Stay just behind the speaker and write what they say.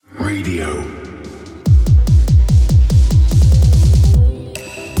Radio.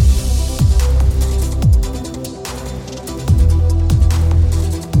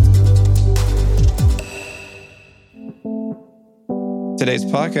 Today's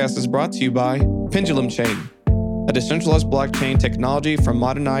podcast is brought to you by Pendulum Chain, a decentralized blockchain technology for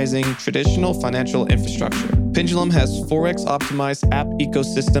modernizing traditional financial infrastructure. Pendulum has 4x optimized app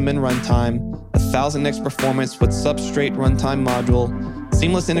ecosystem and runtime, 1000x performance with Substrate runtime module,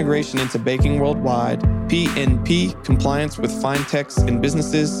 seamless integration into banking worldwide, PNP compliance with fintechs and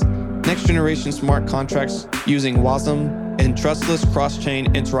businesses, next generation smart contracts using WASM, and trustless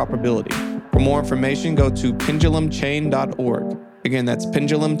cross-chain interoperability. For more information, go to pendulumchain.org. Again, that's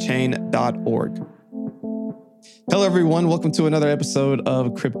pendulumchain.org. Hello, everyone. Welcome to another episode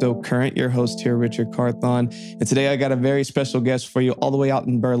of Crypto Current. Your host here, Richard Carthon. And today I got a very special guest for you all the way out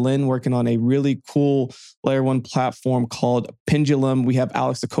in Berlin, working on a really cool Layer 1 platform called Pendulum. We have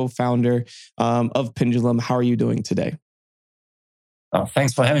Alex, the co-founder of Pendulum. How are you doing today?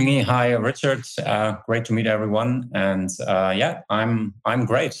 Thanks for having me. Hi, Richard. Great to meet everyone. And I'm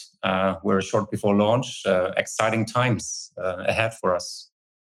great. We're short before launch. Exciting times ahead for us.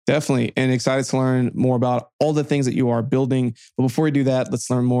 Definitely. And excited to learn more about all the things that you are building. But before we do that, let's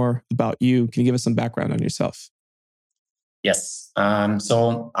learn more about you. Can you give us some background on yourself? Yes.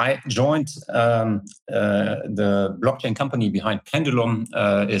 So I joined the blockchain company behind Pendulum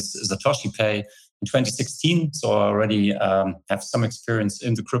is Satoshi Pay in 2016. So I already have some experience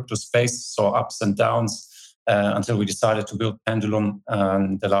in the crypto space, saw ups and downs until we decided to build Pendulum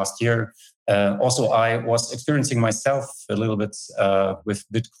the last year. Also, I was experiencing myself a little bit with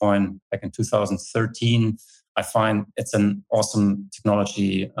Bitcoin back in 2013. I find it's an awesome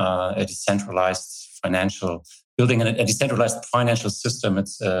technology, a decentralized financial building a decentralized financial system.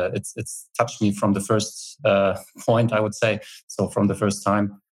 It's touched me from the first point, I would say. So from the first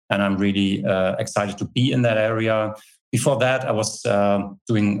time, and I'm really excited to be in that area. Before that, I was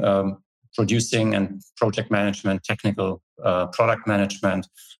doing producing and project management, technical product management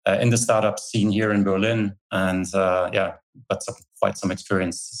in the startup scene here in Berlin. And but quite some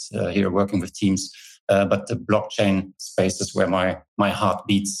experience here working with teams. But the blockchain space is where my heart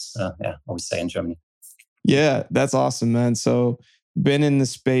beats, I would say, in Germany. Yeah, that's awesome, man. So been in the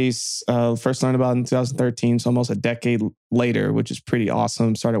space, first learned about it in 2013, so almost a decade later, which is pretty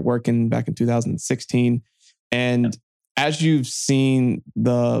awesome. Started working back in 2016. And as you've seen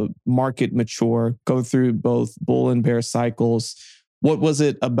the market mature, go through both bull and bear cycles, what was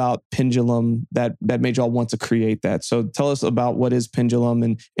it about Pendulum that made y'all want to create that? So tell us about what is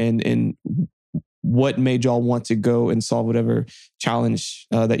Pendulum and what made y'all want to go and solve whatever challenge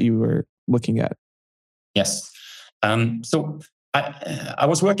that you were looking at. Yes. So I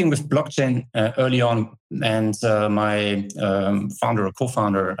was working with blockchain early on, and my founder or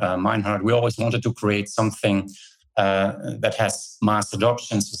co-founder, Meinhard, we always wanted to create something that has mass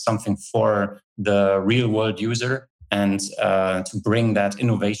adoption, so something for the real world user, and to bring that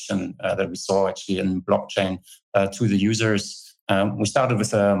innovation that we saw actually in blockchain to the users. We started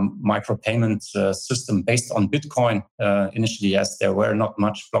with a micropayment system based on Bitcoin initially, as there were not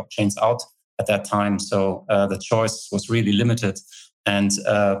much blockchains out at that time. So the choice was really limited. And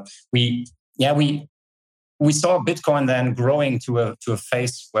we saw Bitcoin then growing to a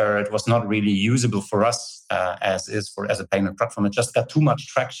phase where it was not really usable for us as a payment platform. It just got too much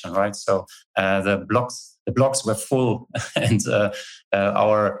traction, right? So the blocks were full, and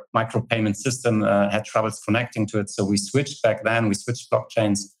our micropayment system had troubles connecting to it. So we switched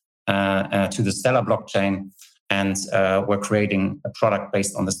blockchains to the Stellar blockchain, and we're creating a product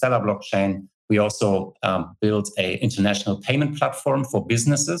based on the Stellar blockchain. We also built an international payment platform for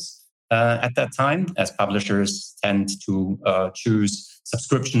businesses. At that time, as publishers tend to choose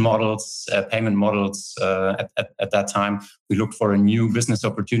subscription models, payment models. At that time, we looked for a new business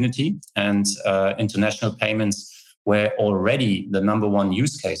opportunity, and international payments were already the number one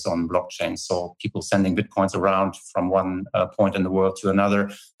use case on blockchain. So people sending Bitcoins around from one point in the world to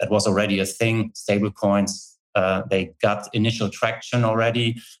another, that was already a thing. Stable coins, they got initial traction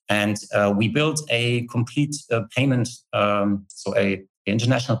already. And we built a complete payment, so a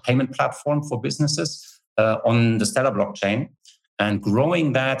international payment platform for businesses on the Stellar blockchain. And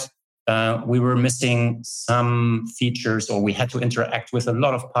growing that, we were missing some features, or we had to interact with a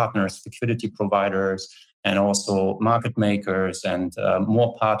lot of partners, liquidity providers, and also market makers, and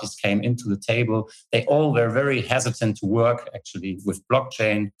more parties came into the table. They all were very hesitant to work actually with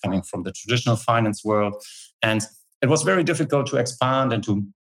blockchain, coming from the traditional finance world. And it was very difficult to expand and to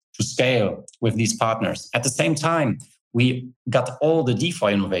scale with these partners. At the same time, we got all the DeFi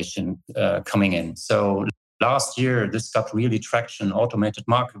innovation coming in. So last year, this got really traction. Automated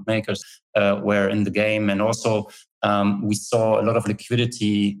market makers were in the game. And also we saw a lot of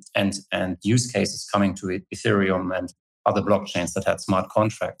liquidity and use cases coming to Ethereum and other blockchains that had smart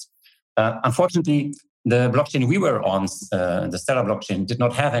contracts. Unfortunately, the blockchain we were on, the Stellar blockchain, did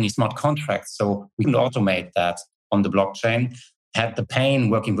not have any smart contracts. So we couldn't automate that on the blockchain. Had the pain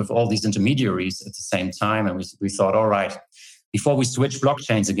working with all these intermediaries at the same time. And we thought, all right, before we switch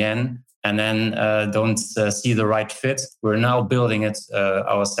blockchains again and then don't see the right fit, we're now building it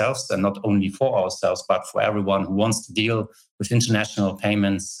ourselves, and not only for ourselves, but for everyone who wants to deal with international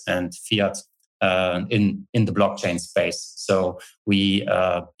payments and fiat in the blockchain space. So we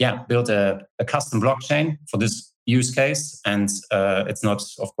built a custom blockchain for this use case. And it's not,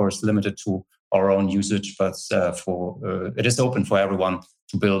 of course, limited to our own usage, but it is open for everyone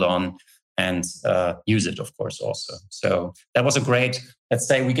to build on and use it, of course, also. So that was a great, let's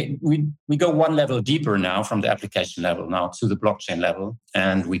say we go one level deeper now from the application level now to the blockchain level.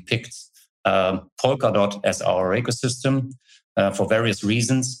 And we picked Polkadot as our ecosystem for various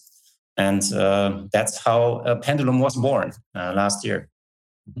reasons. And that's how Pendulum was born last year.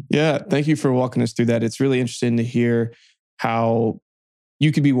 Yeah, thank you for walking us through that. It's really interesting to hear how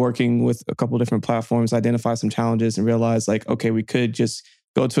you could be working with a couple of different platforms, identify some challenges, and realize like, okay, we could just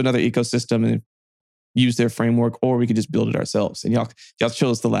go to another ecosystem and use their framework, or we could just build it ourselves. And y'all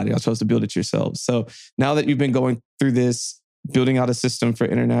chose the latter. Y'all chose to build it yourselves. So now that you've been going through this, building out a system for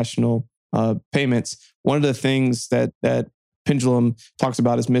international payments, one of the things that Pendulum talks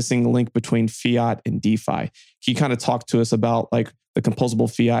about is missing the link between fiat and DeFi. Can you kind of talk to us about like the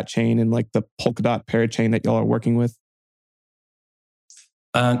composable fiat chain and like the Polkadot parachain that y'all are working with?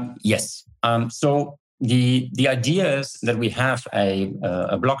 Yes. So the idea is that we have a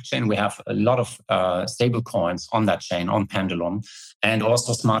blockchain. We have a lot of stable coins on that chain, on Pendulum, and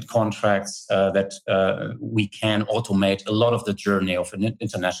also smart contracts that we can automate a lot of the journey of an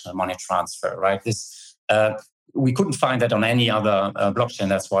international money transfer, right? This we couldn't find that on any other blockchain.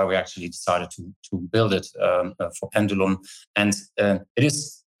 That's why we actually decided to build it for Pendulum. And it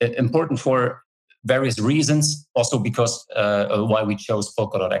is important for various reasons, also because why we chose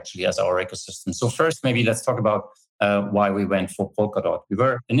Polkadot actually as our ecosystem. So first, maybe let's talk about why we went for Polkadot. We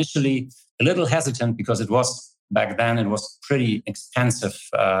were initially a little hesitant because back then it was pretty expensive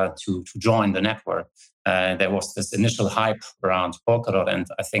to join the network. There was this initial hype around Polkadot, and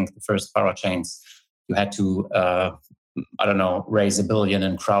I think the first parachains, you had to, raise $1 billion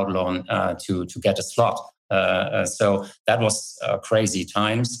in crowd loan to get a slot. So that was crazy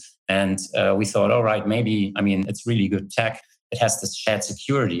times. And we thought, all right, maybe, it's really good tech. It has this shared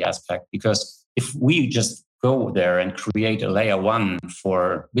security aspect, because if we just go there and create a layer one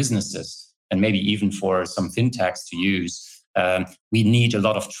for businesses and maybe even for some fintechs to use, we need a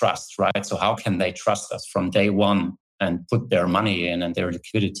lot of trust, right? So how can they trust us from day one and put their money in and their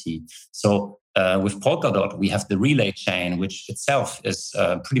liquidity? So with Polkadot, we have the relay chain, which itself is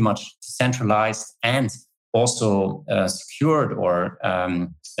pretty much decentralized and also secured, or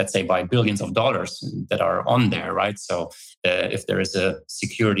let's say by billions of dollars that are on there, right? So if there is a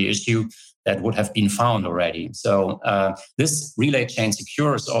security issue, that would have been found already. So this relay chain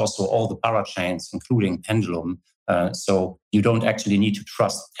secures also all the parachains, including Pendulum. So you don't actually need to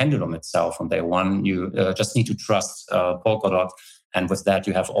trust Pendulum itself on day one. You just need to trust Polkadot. And with that,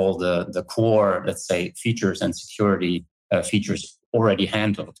 you have all the core, let's say, features and security features already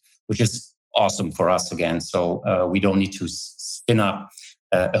handled, which is awesome for us again. So we don't need to spin up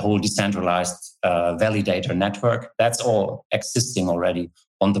a whole decentralized validator network. That's all existing already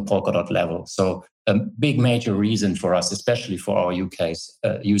on the Polkadot level. So a big major reason for us, especially for our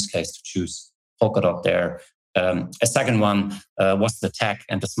use case to choose Polkadot there. A second one was the tech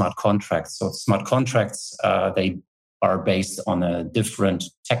and the smart contracts. So smart contracts, they are based on a different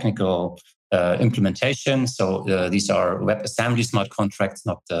technical implementation. So these are WebAssembly smart contracts,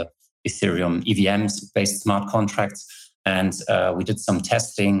 not the Ethereum EVMs-based smart contracts. And we did some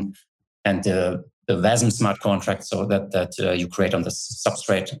testing, and the WASM smart contracts, so that you create on the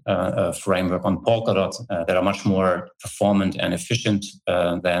Substrate framework on Polkadot, that are much more performant and efficient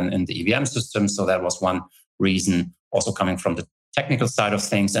than in the EVM system. So that was one reason, also coming from the technical side of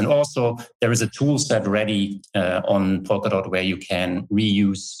things. And also there is a tool set ready on Polkadot where you can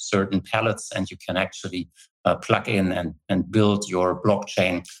reuse certain palettes, and you can actually plug in and build your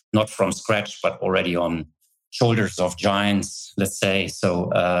blockchain, not from scratch, but already on shoulders of giants, let's say. So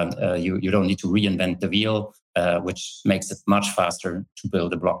you don't need to reinvent the wheel, which makes it much faster to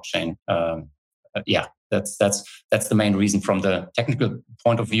build a blockchain. That's the main reason from the technical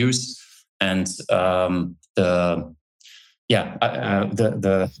point of views. And the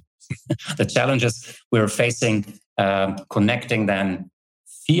the challenges we're facing connecting then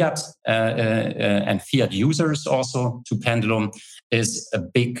fiat and fiat users also to Pendulum is a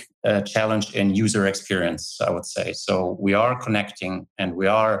big challenge in user experience, I would say. So we are connecting and we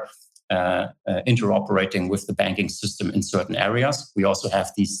are interoperating with the banking system in certain areas. We also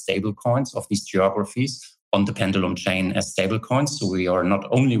have these stable coins of these geographies on the Pendulum chain as stable coins. So we are not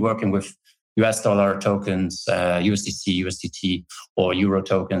only working with US dollar tokens, USDC, USDT, or Euro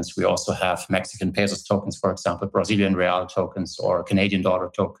tokens. We also have Mexican pesos tokens, for example, Brazilian real tokens, or Canadian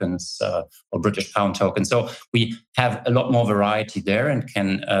dollar tokens, or British pound tokens. So we have a lot more variety there, and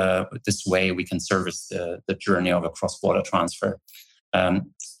can this way we can service the journey of a cross-border transfer.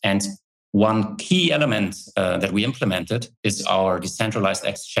 And one key element that we implemented is our decentralized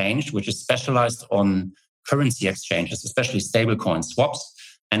exchange, which is specialized on currency exchanges, especially stablecoin swaps.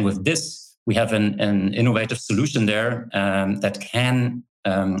 And with this, we have an innovative solution there that can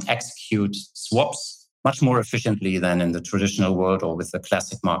execute swaps much more efficiently than in the traditional world or with the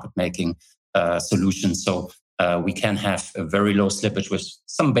classic market making solution. So we can have a very low slippage with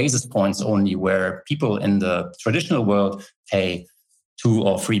some basis points only, where people in the traditional world pay 2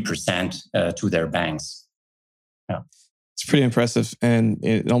 or 3% to their banks. Yeah. It's pretty impressive. And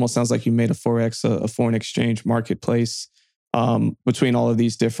it almost sounds like you made a Forex, a foreign exchange marketplace, between all of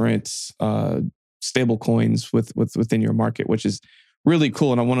these different stable coins within your market, which is really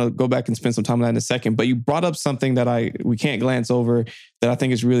cool. And I want to go back and spend some time on that in a second. But you brought up something that we can't glance over that I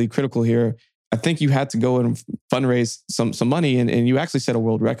think is really critical here. I think you had to go and fundraise some money, and you actually set a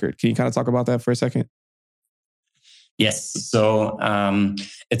world record. Can you kind of talk about that for a second? Yes. So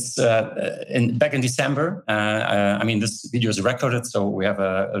it's back in December. I mean, this video is recorded, so we have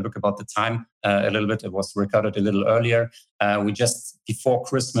a look about the time a little bit. It was recorded a little earlier. We just, before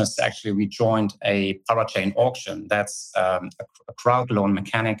Christmas, actually, we joined a parachain auction. That's a crowd loan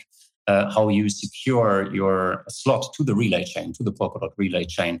mechanic, how you secure your slot to the relay chain, to the Polkadot relay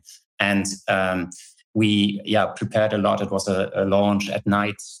chain. And we prepared a lot. It was a launch at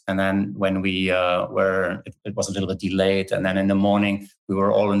night, and then when we it was a little bit delayed, and then in the morning we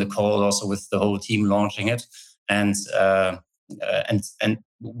were all in the call also with the whole team launching it, and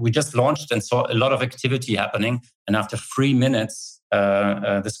we just launched and saw a lot of activity happening. And after 3 minutes,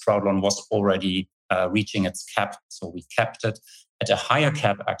 this crowd loan was already reaching its cap. So we capped it at a higher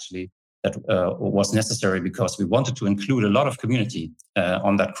cap actually that was necessary, because we wanted to include a lot of community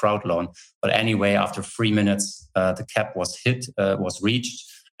on that crowd loan. But anyway, after 3 minutes, the cap was reached.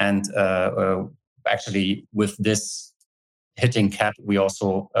 And actually, with this hitting cap, we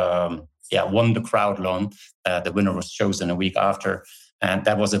also won the crowd loan. The winner was chosen a week after. And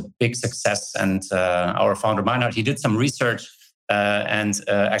that was a big success. And our founder, Meinhard, he did some research and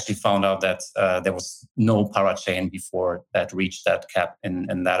actually found out that there was no parachain before that reached that cap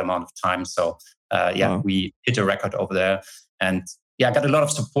in that amount of time. So wow. We hit a record over there, and got a lot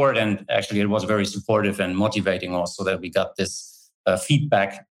of support. And actually, it was very supportive and motivating also that we got this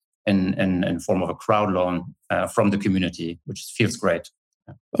feedback in form of a crowd loan from the community, which feels great.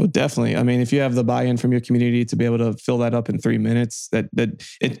 Oh, definitely. I mean, if you have the buy-in from your community to be able to fill that up in 3 minutes,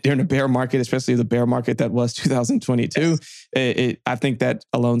 during a bear market, especially the bear market that was 2022, yes. I think that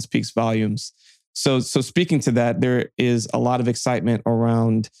alone speaks volumes. So speaking to that, there is a lot of excitement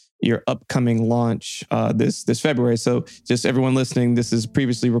around your upcoming launch this February. So just everyone listening, this is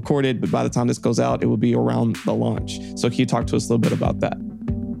previously recorded, but by the time this goes out, it will be around the launch. So can you talk to us a little bit about that?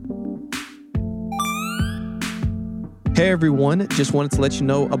 Hey everyone, just wanted to let you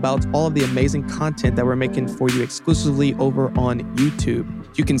know about all of the amazing content that we're making for you exclusively over on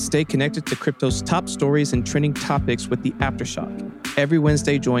YouTube. You can stay connected to crypto's top stories and trending topics with the Aftershock. Every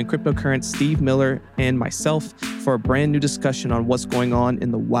Wednesday, join CryptoCurrent Steve Miller and myself for a brand new discussion on what's going on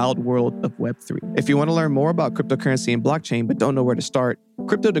in the wild world of Web3. If you want to learn more about cryptocurrency and blockchain but don't know where to start,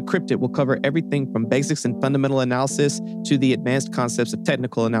 Crypto Decrypted will cover everything from basics and fundamental analysis to the advanced concepts of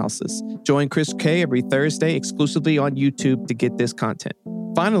technical analysis. Join Chris K every Thursday exclusively on YouTube to get this content.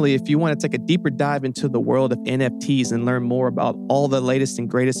 Finally, if you want to take a deeper dive into the world of NFTs and learn more about all the latest and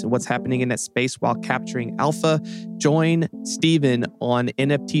greatest and what's happening in that space while capturing alpha, join Steven on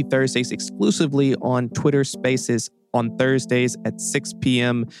NFT Thursdays exclusively on Twitter Spaces on Thursdays at 6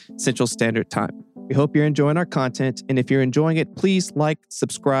 p.m. Central Standard Time. We hope you're enjoying our content, and if you're enjoying it, please like,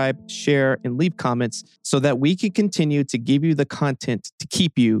 subscribe, share, and leave comments so that we can continue to give you the content to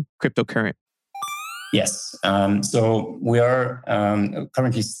keep you cryptocurrent. Yes. So we are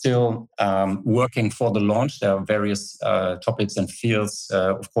currently still working for the launch. There are various topics and fields,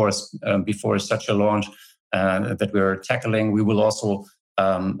 of course, before such a launch that we're tackling. We will also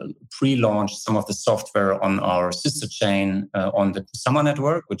pre-launched some of the software on our sister chain on the Kusama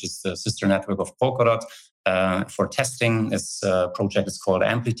network, which is the sister network of Polkadot. For testing, this project is called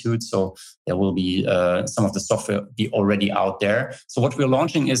Amplitude. So there will be some of the software be already out there. So what we're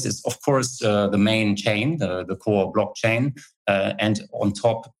launching is of course, the main chain, the core blockchain. And on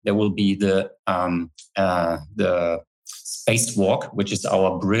top, there will be the Spacewalk, which is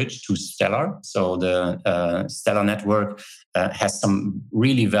our bridge to Stellar. So the Stellar network has some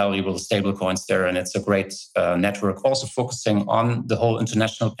really valuable stablecoins there, and it's a great network also focusing on the whole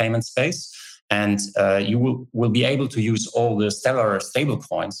international payment space. And you will be able to use all the Stellar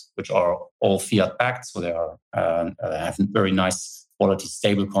stablecoins, which are all fiat backed. So they are have very nice quality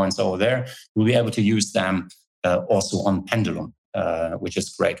stablecoins over there. You'll be able to use them also on Pendulum. Which is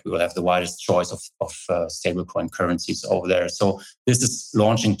great. We will have the widest choice of stablecoin currencies over there. So this is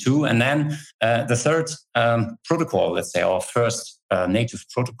launching too. And then the third protocol, let's say our first native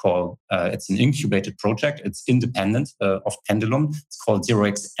protocol, it's an incubated project. It's independent of Pendulum. It's called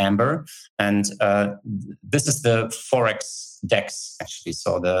 0x Amber. And this is the Forex DEX, actually.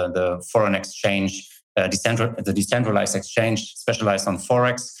 So the foreign exchange, the decentralized exchange specialized on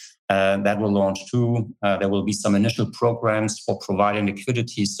Forex. That will launch too. There will be some initial programs for providing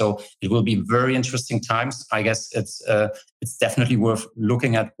liquidity. So it will be very interesting times. I guess it's definitely worth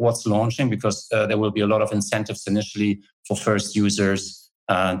looking at what's launching because there will be a lot of incentives initially for first users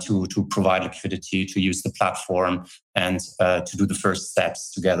to provide liquidity, to use the platform, and to do the first steps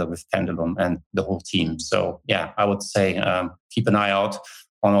together with Pendulum and the whole team. So yeah, I would say keep an eye out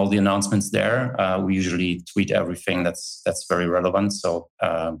on all the announcements there. We usually tweet everything that's very relevant. So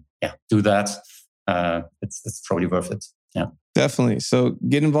yeah, do that. It's probably worth it. Yeah, definitely. So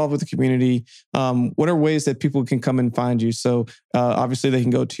get involved with the community. What are ways that people can come and find you? So obviously they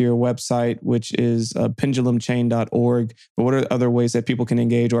can go to your website, which is pendulumchain.org. But what are other ways that people can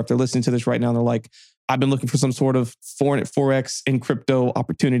engage? Or if they're listening to this right now, and they're like, I've been looking for some sort of Forex in crypto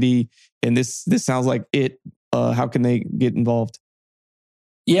opportunity, and this sounds like it. How can they get involved?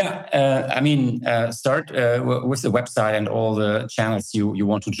 Yeah, start with the website and all the channels you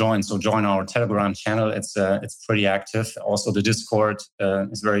want to join. So join our Telegram channel. It's pretty active. Also, the Discord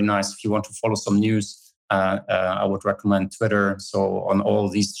is very nice. If you want to follow some news, I would recommend Twitter. So on all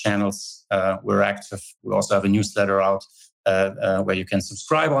these channels, we're active. We also have a newsletter out where you can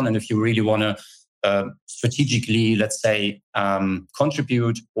subscribe on. And if you really want to strategically, let's say,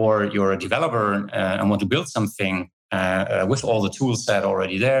 contribute, or you're a developer and want to build something with all the tool set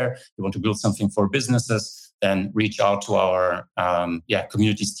already there, you want to build something for businesses, then reach out to our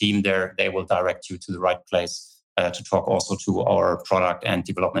communities team there. They will direct you to the right place to talk also to our product and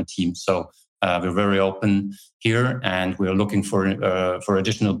development team. So we're very open here, and we're looking for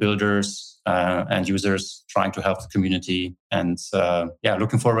additional builders and users trying to help the community. And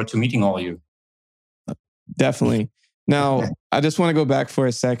looking forward to meeting all of you. Definitely. Now, I just want to go back for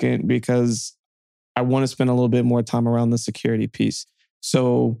a second because I want to spend a little bit more time around the security piece.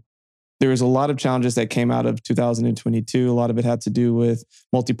 So there's a lot of challenges that came out of 2022. A lot of it had to do with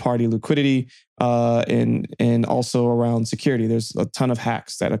multi-party liquidity and also around security. There's a ton of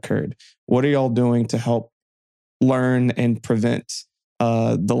hacks that occurred. What are y'all doing to help learn and prevent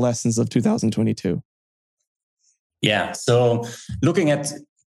the lessons of 2022? Yeah, so looking at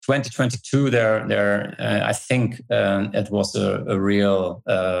 2022, I think it was a real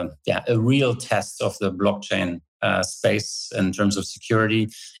test of the blockchain space in terms of security,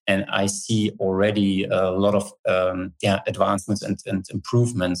 and I see already a lot of advancements and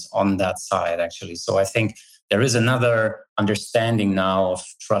improvements on that side actually. So I think there is another understanding now of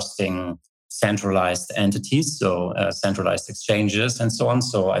trusting centralized entities, so centralized exchanges and so on.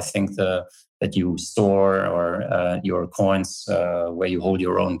 So I think that you store or your coins where you hold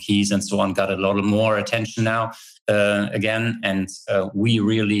your own keys and so on got a lot more attention now again. And we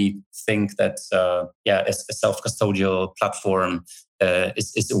really think that a self-custodial platform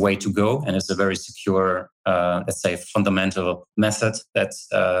is a way to go, and it's a very secure, let's say, fundamental method that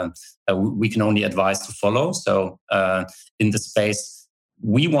we can only advise to follow. So in the space,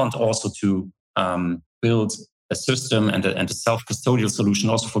 we want also to build a system and a self-custodial solution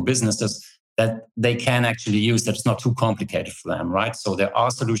also for businesses that they can actually use, that's not too complicated for them, right? So there are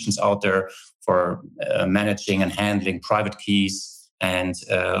solutions out there for managing and handling private keys and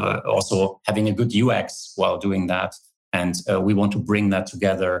also having a good UX while doing that. And we want to bring that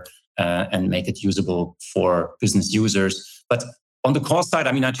together and make it usable for business users. But on the core side,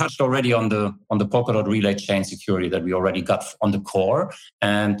 I mean, I touched already on the Polkadot Relay chain security that we already got on the core.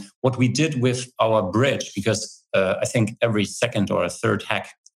 And what we did with our bridge, because I think every second or a third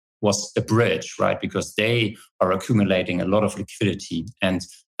hack was a bridge, right? Because they are accumulating a lot of liquidity, and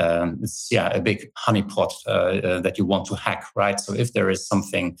it's a big honeypot that you want to hack, right? So if there is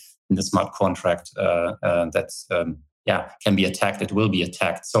something in the smart contract that's can be attacked, it will be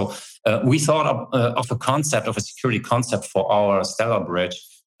attacked. So we thought of a concept, of a security concept for our Stellar bridge,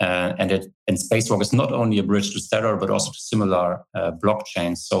 and Spacewalk is not only a bridge to Stellar but also to similar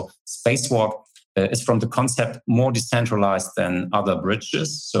blockchains. So Spacewalk is from the concept more decentralized than other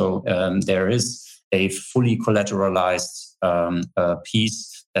bridges. So there is a fully collateralized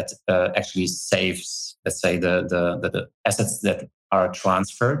piece that actually saves, let's say, the assets that are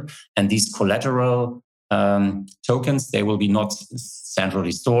transferred. And these collateral tokens, they will be not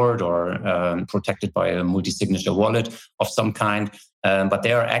centrally stored or protected by a multi-signature wallet of some kind, but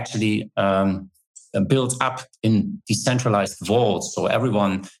they are actually built up in decentralized vaults. So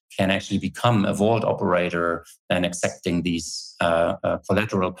everyone can actually become a vault operator and accepting these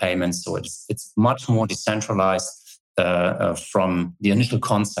collateral payments. So it's much more decentralized from the initial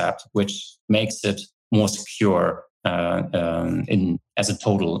concept, which makes it more secure as a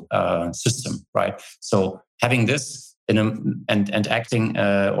total system, right? So having this and acting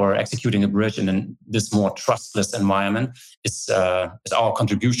or executing a bridge in this more trustless environment is our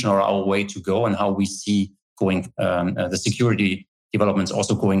contribution or our way to go, and how we see going the security developments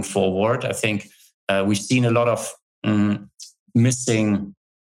also going forward. I think we've seen a lot of missing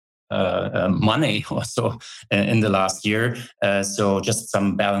money also in the last year. So just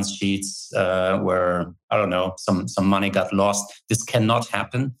some balance sheets where, I don't know, some money got lost. This cannot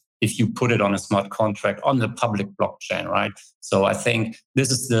happen if you put it on a smart contract on the public blockchain, right? So I think this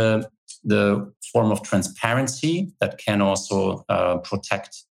is the form of transparency that can also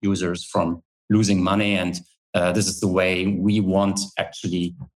protect users from losing money. And this is the way we want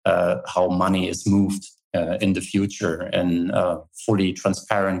actually how money is moved in the future, and fully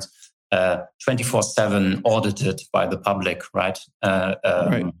transparent, 24/7 audited by the public, right?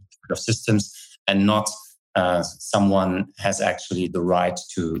 Right. Of systems, and not someone has actually the right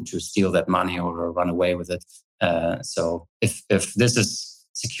to steal that money or run away with it. So if this is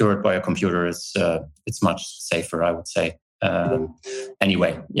secured by a computer, it's much safer, I would say.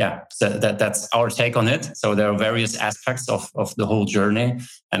 Anyway, so that's our take on it. So there are various aspects of the whole journey,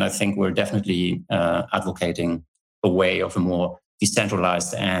 and I think we're definitely advocating a way of a more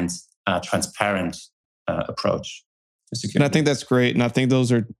decentralized and transparent approach to security. And I think that's great. And I think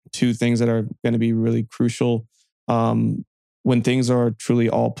those are two things that are going to be really crucial when things are truly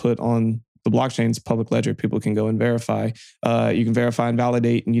all put on the blockchain's public ledger. People can go and verify. You can verify and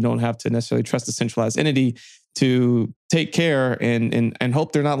validate, and you don't have to necessarily trust a centralized entity to take care and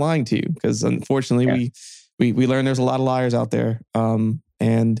hope they're not lying to you. Because unfortunately, we learn there's a lot of liars out there.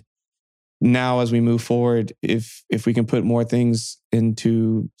 And now as we move forward, if we can put more things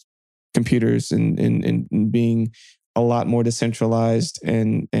into computers and being a lot more decentralized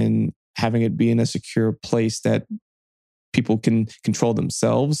and having it be in a secure place that people can control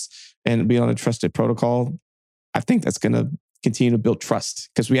themselves and be on a trusted protocol, I think that's going to continue to build trust,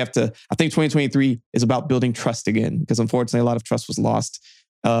 because I think 2023 is about building trust again, because unfortunately a lot of trust was lost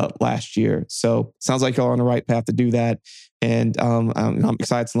last year. So sounds like y'all are on the right path to do that. And I'm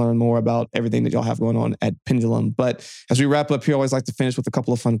excited to learn more about everything that y'all have going on at Pendulum. But as we wrap up here, I always like to finish with a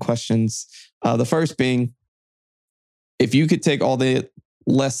couple of fun questions. The first being, if you could take all the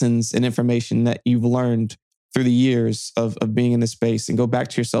lessons and information that you've learned through the years of being in this space and go back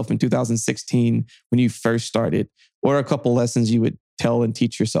to yourself in 2016 when you first started, what are a couple lessons you would tell and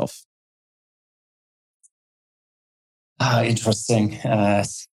teach yourself? Interesting.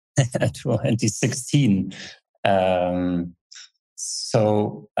 2016. I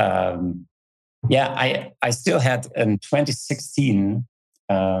still had in 2016. It's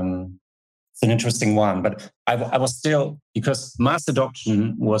an interesting one, but I was still, because mass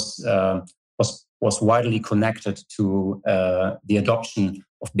adoption was widely connected to the adoption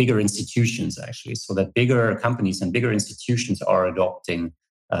of bigger institutions, actually, so that bigger companies and bigger institutions are adopting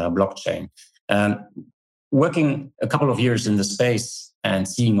blockchain. Working a couple of years in the space and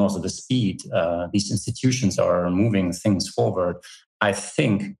seeing also the speed these institutions are moving things forward, I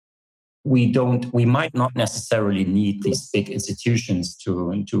think we might not necessarily need these big institutions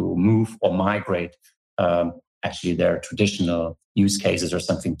to move or migrate actually their traditional use cases or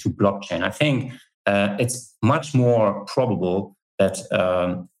something to blockchain. I think it's much more probable that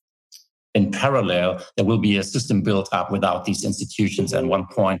in parallel, there will be a system built up without these institutions. And at one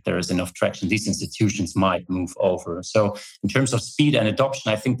point, there is enough traction, these institutions might move over. So in terms of speed and adoption,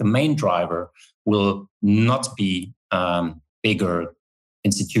 I think the main driver will not be bigger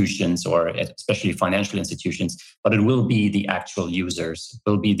institutions or especially financial institutions, but it will be the actual users, it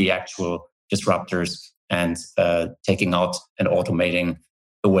will be the actual disruptors, and taking out and automating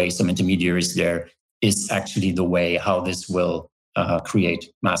away some intermediaries there is actually the way how this will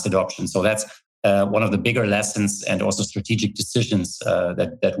create mass adoption. So that's one of the bigger lessons and also strategic decisions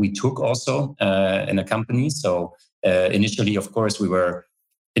that we took also in a company. So initially, of course, we were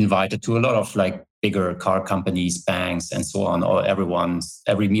invited to a lot of like bigger car companies, banks, and so on. Or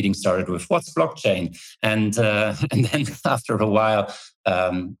every meeting started with "What's blockchain?" And then after a while,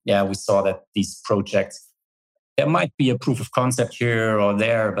 we saw that these projects, there might be a proof of concept here or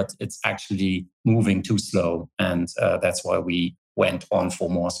there, but it's actually moving too slow, and that's why we went on for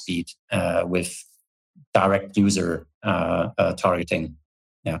more speed with direct user targeting.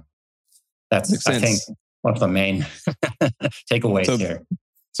 Yeah, that's I think one of the main takeaways here.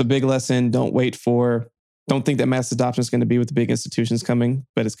 So big lesson, don't think that mass adoption is going to be with the big institutions coming,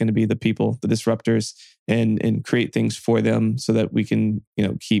 but it's going to be the people, the disruptors, and create things for them so that we can,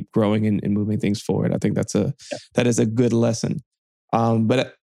 keep growing and moving things forward. I think that is a good lesson.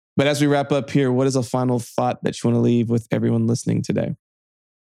 But as we wrap up here, what is a final thought that you want to leave with everyone listening today?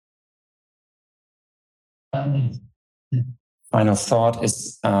 Final thought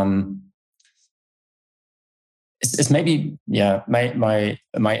is maybe my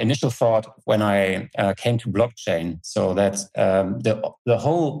initial thought when I came to blockchain. So that the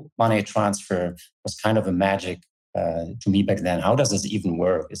whole money transfer was kind of a magic to me back then. How does this even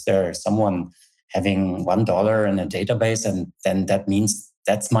work? Is there someone having $1 in a database, and then that means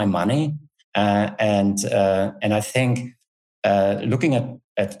that's my money? And I think looking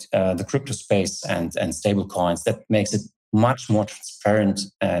at the crypto space and stable coins, that makes it much more transparent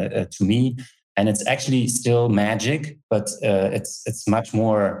to me. And it's actually still magic, but it's much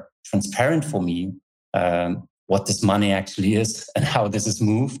more transparent for me what this money actually is and how this is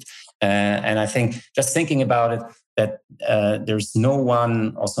moved. And I think just thinking about it, that there's no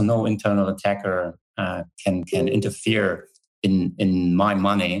internal attacker can interfere in my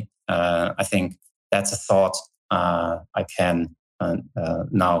money. I think that's a thought I can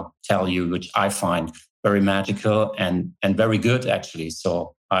now tell you, which I find very magical and very good, actually.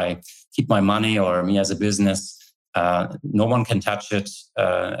 So I keep my money, or me as a business, no one can touch it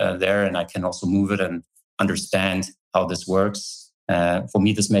there, and I can also move it and understand how this works. For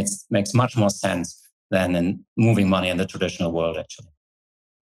me, this makes much more sense than in moving money in the traditional world, actually.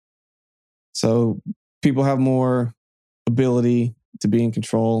 So people have more ability to be in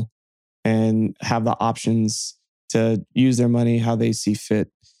control and have the options to use their money how they see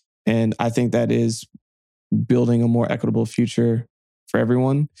fit. And I think that is building a more equitable future for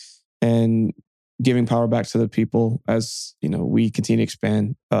everyone and giving power back to the people as we continue to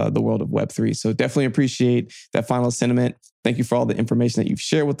expand the world of Web3. So definitely appreciate that final sentiment. Thank you for all the information that you've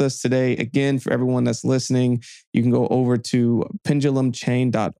shared with us today. Again, for everyone that's listening, you can go over to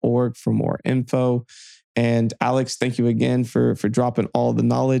pendulumchain.org for more info. And Alex, thank you again for dropping all the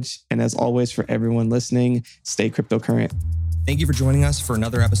knowledge. And as always, for everyone listening, stay cryptocurrent. Thank you for joining us for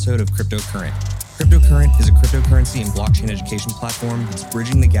another episode of Cryptocurrent. Cryptocurrent is a cryptocurrency and blockchain education platform that's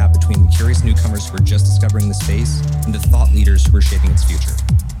bridging the gap between the curious newcomers who are just discovering the space and the thought leaders who are shaping its future.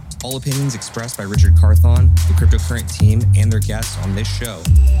 All opinions expressed by Richard Carthon, the Cryptocurrent team, and their guests on this show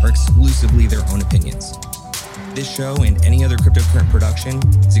are exclusively their own opinions. This show and any other Cryptocurrent production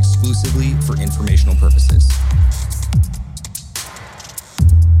is exclusively for informational purposes.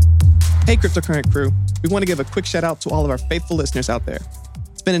 Hey, Cryptocurrent crew. We want to give a quick shout out to all of our faithful listeners out there.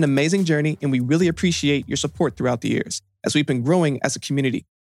 It's been an amazing journey, and we really appreciate your support throughout the years as we've been growing as a community.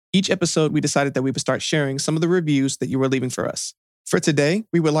 Each episode, we decided that we would start sharing some of the reviews that you were leaving for us. For today,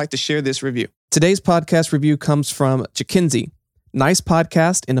 we would like to share this review. Today's podcast review comes from Chikinzi. Nice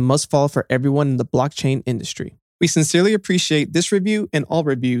podcast and a must follow for everyone in the blockchain industry. We sincerely appreciate this review and all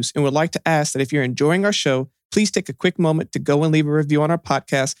reviews, and would like to ask that if you're enjoying our show, please take a quick moment to go and leave a review on our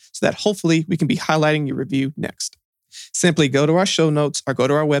podcast so that hopefully we can be highlighting your review next. Simply go to our show notes or go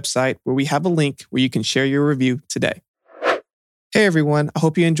to our website where we have a link where you can share your review today. Hey everyone, I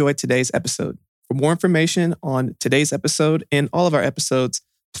hope you enjoyed today's episode. For more information on today's episode and all of our episodes,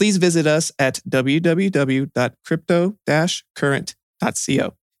 please visit us at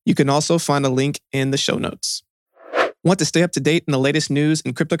www.crypto-current.co. You can also find a link in the show notes. Want to stay up to date in the latest news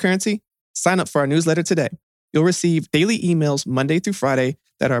in cryptocurrency? Sign up for our newsletter today. You'll receive daily emails Monday through Friday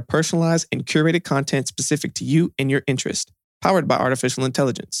that are personalized and curated content specific to you and your interest, powered by artificial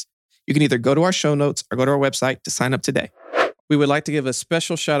intelligence. You can either go to our show notes or go to our website to sign up today. We would like to give a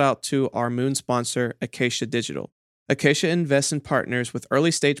special shout out to our Moon sponsor, Acacia Digital. Acacia invests and partners with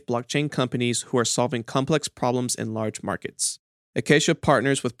early stage blockchain companies who are solving complex problems in large markets. Acacia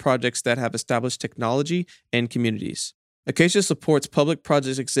partners with projects that have established technology and communities. Acacia supports public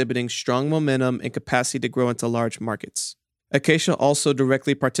projects exhibiting strong momentum and capacity to grow into large markets. Acacia also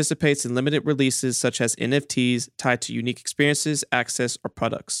directly participates in limited releases such as NFTs tied to unique experiences, access, or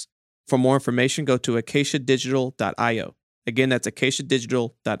products. For more information, go to acaciadigital.io. Again, that's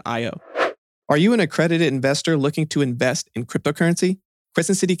acaciadigital.io. Are you an accredited investor looking to invest in cryptocurrency?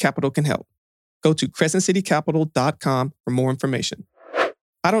 Crescent City Capital can help. Go to crescentcitycapital.com for more information.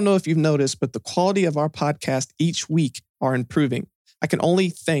 I don't know if you've noticed, but the quality of our podcast each week are improving. I can only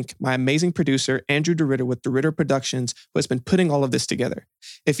thank my amazing producer, Andrew DeRitter with DeRitter Productions, who has been putting all of this together.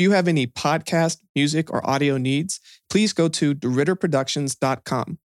 If you have any podcast, music, or audio needs, please go to DeRitterProductions.com.